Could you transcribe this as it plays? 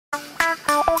As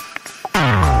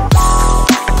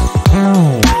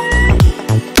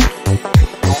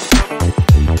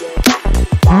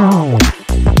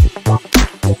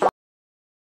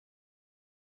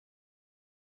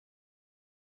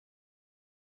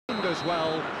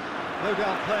well, no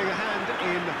doubt playing a hand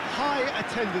in high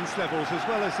attendance levels as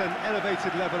well as an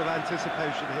elevated level of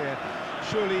anticipation here.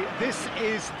 Surely this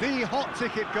is the hot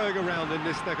ticket going around in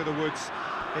this neck of the woods.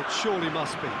 It surely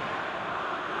must be.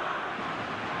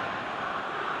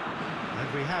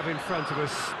 And we have in front of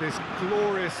us this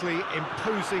gloriously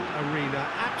imposing arena,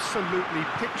 absolutely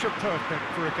picture perfect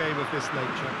for a game of this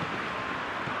nature.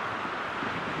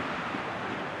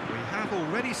 We have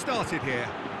already started here.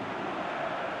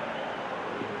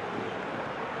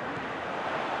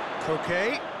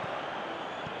 Okay.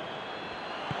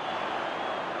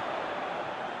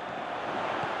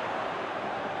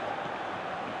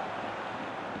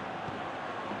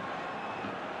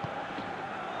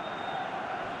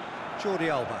 Jordi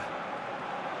Alba.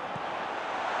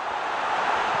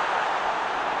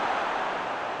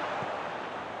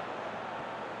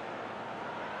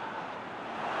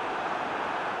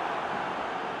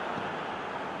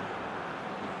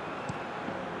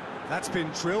 That's been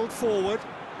drilled forward.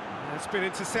 It's been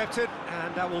intercepted,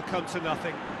 and that will come to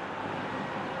nothing.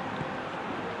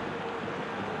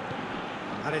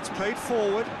 And it's played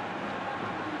forward.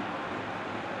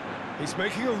 He's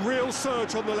making a real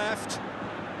surge on the left.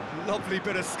 Lovely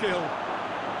bit of skill.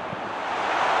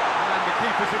 And the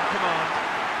keeper's in command.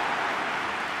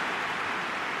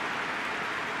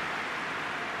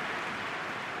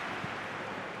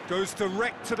 Goes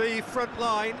direct to the front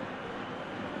line.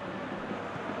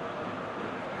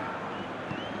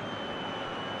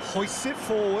 Hoists it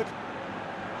forward.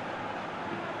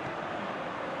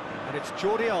 And it's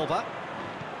Jordi Alba.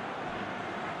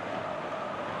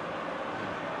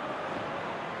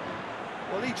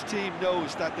 Well, each team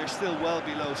knows that they're still well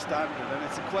below standard, and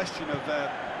it's a question of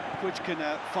which can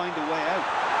find a way out.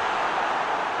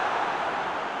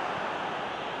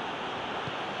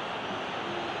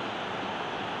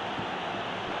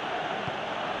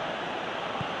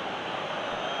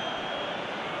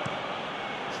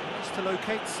 To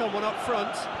locate someone up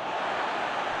front.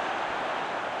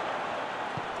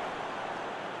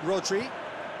 Rodri.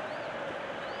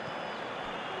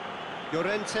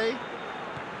 Llorente.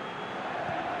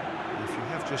 If you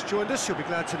have just joined us, you'll be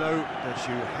glad to know that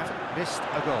you haven't missed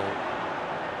a goal.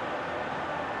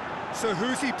 So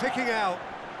who's he picking out?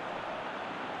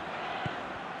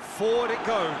 Forward it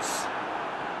goes.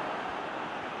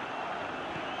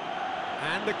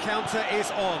 And the counter is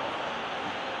on.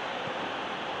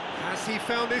 Has he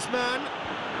found his man?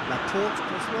 Laporte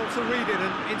does well to read it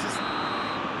and the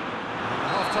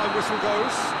half-time whistle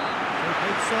goes.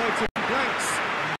 Both sides are blanks.